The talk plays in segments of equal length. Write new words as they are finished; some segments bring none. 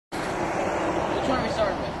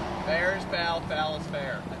Fair is foul, foul is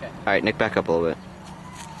fair. Okay. Alright, Nick, back up a little bit.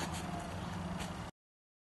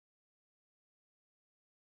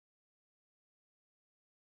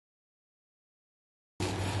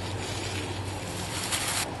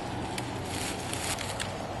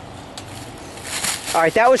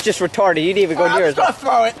 Alright, that was just retarded. You didn't even go near it. I'm just gonna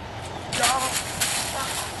throw it.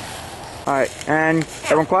 Alright, and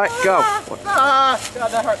everyone quiet, go. Ah,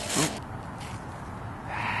 God, that hurt.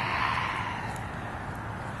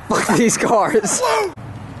 Look at these cars.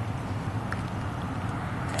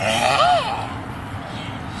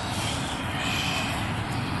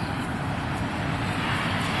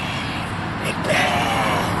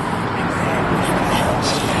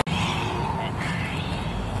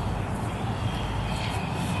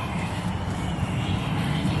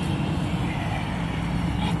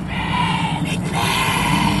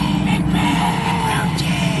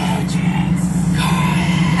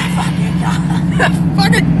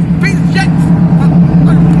 Fucking piece of shit!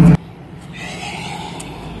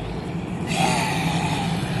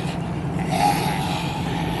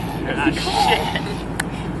 Shit!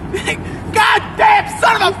 God damn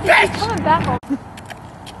son of a bitch!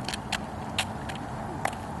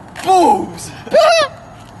 Booze!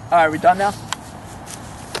 Alright, we done now?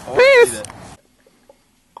 Peace!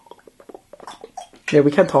 Yeah,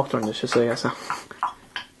 we can talk during this, just so you guys know.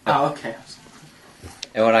 Oh, okay.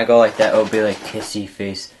 And when I go like that, it'll be like kissy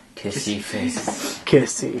face, kissy face.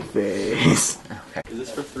 Kissy face. Okay. Is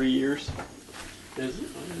this for 3 years? Is it?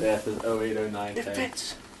 Yeah, it says 0809. It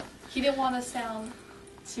fits. He didn't want to sound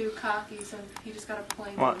too cocky, so he just got a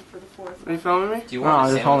plain What? one for the fourth Are you one. filming me? Do you No, want I'm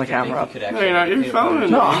to just holding the camera up. No, you're not. You're filming.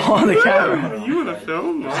 No, I'm holding the camera. You want to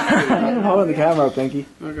film? I'm holding the camera up, Pinky.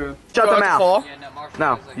 Okay. Shut the mouth.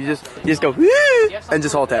 No, you just go and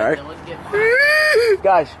just hold that, right?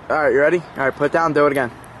 Guys, alright, you ready? Alright, put it down, do it again.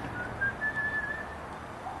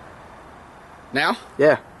 Now?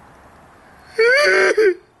 Yeah.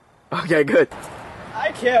 Okay, good.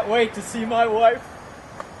 I can't wait to see my wife.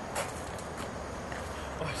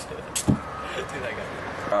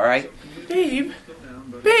 Alright? Babe,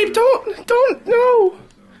 don't, no.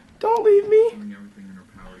 Don't leave me.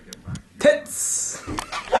 Tits.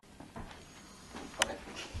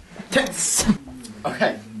 Tits.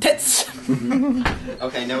 Okay. Tits!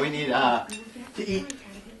 Okay, now we need, To eat.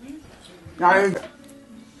 Not even.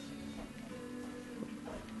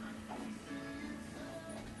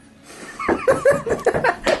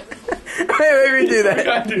 Maybe do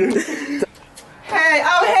that. Hey,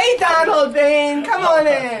 oh hey Donald Bean, come on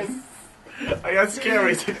in. I got scared when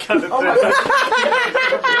he said cut it through.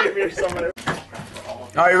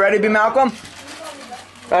 Are you ready to be Malcolm?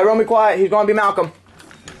 Alright, everyone be quiet. He's gonna be Malcolm.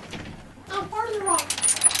 Oh, part of the rock.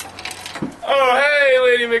 Oh, hey,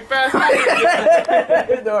 Lady Macbeth.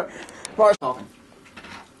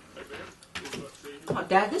 Oh,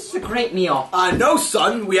 Dad, this is a great meal. No,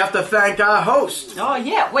 son. We have to thank our host. Oh,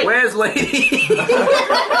 yeah, wait. Where's Lady?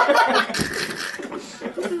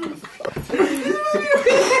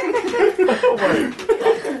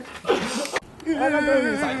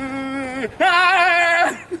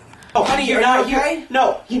 Oh, honey, you're not here.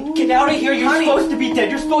 No, you get out of here. You're supposed to be dead.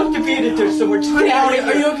 You're supposed to be in it somewhere. Just get out of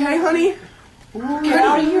here. Are you okay, honey? Get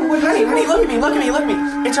out of here. Honey, look at me, look at me, look at me.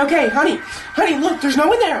 It's okay, honey. Honey, look, there's no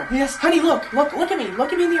one there. Yes. Honey, look at me.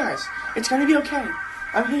 Look at me in the eyes. It's gonna be okay.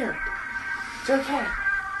 I'm here. It's okay.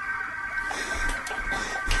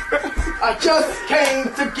 I just came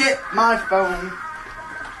to get my phone.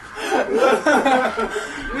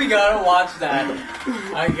 We gotta watch that.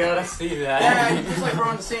 I gotta see that. Yeah, just like we're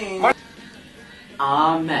on the scene.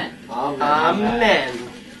 Amen. Amen.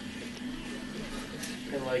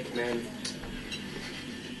 I like men.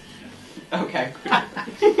 Okay.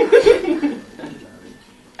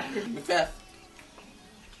 Macbeth.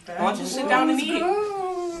 Why don't you sit down and eat?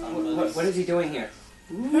 What is he doing here?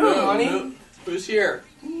 Who, honey? Who's here?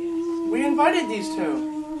 We invited these two.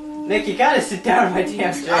 Nick, you gotta sit down in my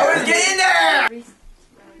damn chair. I was getting there!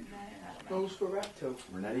 Who's for rep too?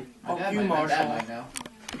 Renetti? Oh, you, Marshall.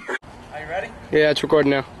 Are you ready? Yeah, it's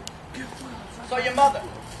recording now. So your mother,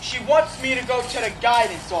 she wants me to go to the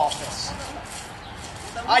guidance office.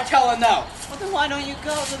 I tell her no. Well, then why don't you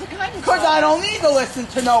go to the guidance Because I don't need to listen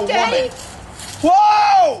to no woman.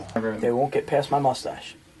 Whoa! They won't get past my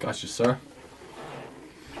mustache. Gotcha, sir.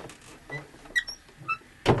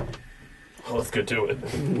 Well, let's get to it.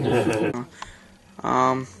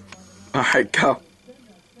 Alright, go.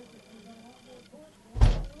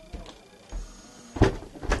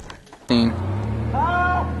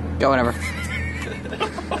 Go whenever.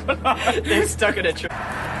 They're stuck in a tree.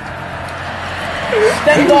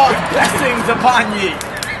 Send Lord's blessings upon ye.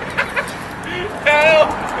 Help!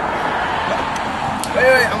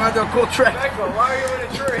 Wait, I'm gonna do a cool trick. Michael, why are you in a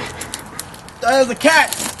tree? There's a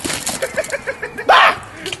cat. Ah!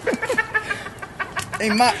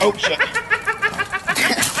 Ain't my oh shit.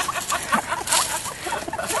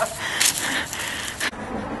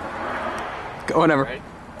 Go whenever.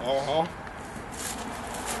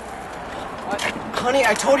 Honey,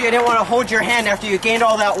 I told you I didn't want to hold your hand after you gained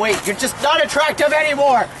all that weight. You're just not attractive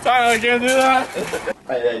anymore. Sorry, I can't do that.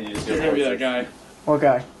 You just You're gonna be that guy. What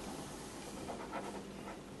guy?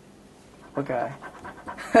 What guy?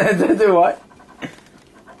 Do what?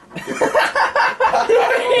 What's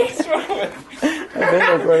wrong with I've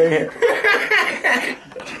been recording it.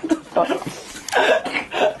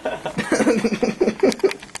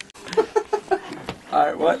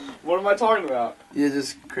 Alright, what? What am I talking about? You're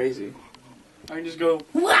just crazy. I can just go.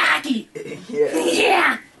 Wacky! Yeah.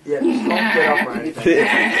 Yeah. Yeah, just don't get up or anything.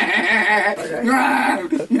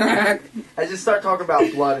 I just start talking about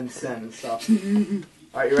blood and sin and stuff.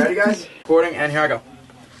 Alright, you ready, guys? Recording, and here I go.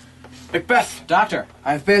 Macbeth! Doctor.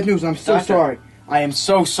 I have bad news. I'm so Doctor. sorry. I am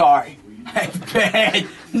so sorry. I have bad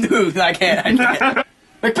news. I can't.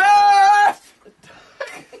 Macbeth!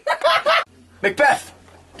 Macbeth!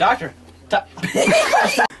 Doctor.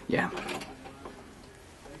 Yeah.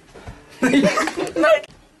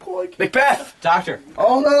 Macbeth! Doctor.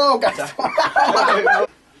 Oh no, guys!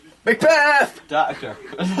 Macbeth! Doctor.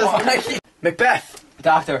 Macbeth!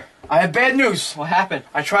 Doctor. I have bad news. What happened?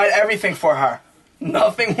 I tried everything for her.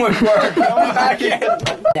 Nothing would work. I can't.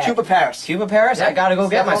 Cuba Paris. Cuba Paris? I gotta go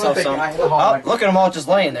get myself some. Oh, look at them all just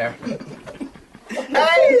laying there.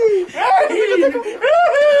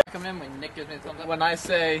 Come in when Nick gives me the thumbs up. When I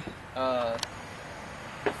say, That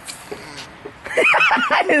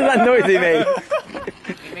is that noise he made.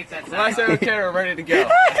 he makes that sound. When I say okay, we're ready to go.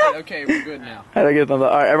 I said, okay, we're good now. How do I get thumbs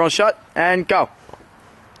up? Alright, everyone shut and go.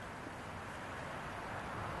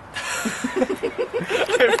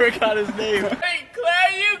 I forgot his name. Hey,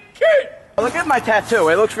 Claire, you kid! Look at my tattoo.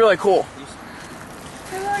 It looks really cool.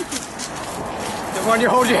 Then why don't you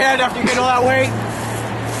hold your hand after you get all that weight?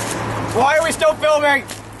 Why are we still filming?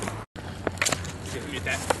 Give me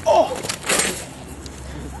that. Oh!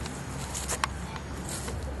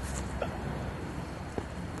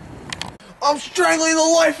 I'm strangling the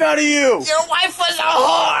life out of you! Your wife was a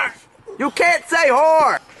whore! You can't say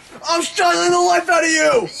whore! I'm strangling the life out of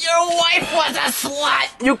you! Your wife was a slut!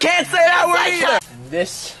 You can't say that word either!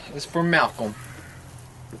 This is for Malcolm.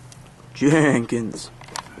 Jenkins.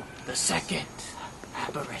 The second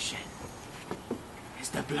apparition is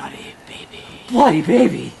the bloody baby. Bloody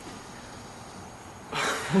baby.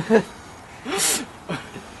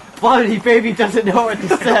 Bloody baby doesn't know what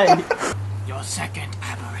to say. Your second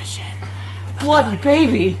apparition. Bloody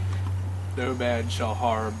baby. No man shall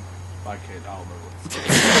harm my kid. I don't know what's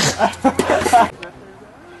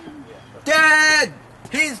Dad!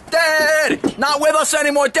 He's dead! Not with us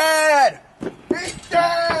anymore, Dad! He's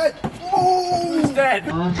dead! Move! He's dead.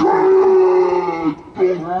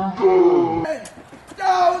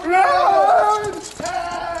 Don't run!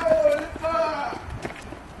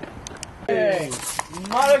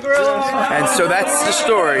 And so that's the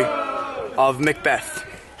story of Macbeth.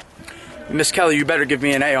 Miss Kelly, you better give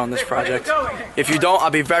me an A on this project. If you don't, I'll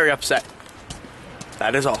be very upset.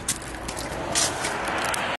 That is all.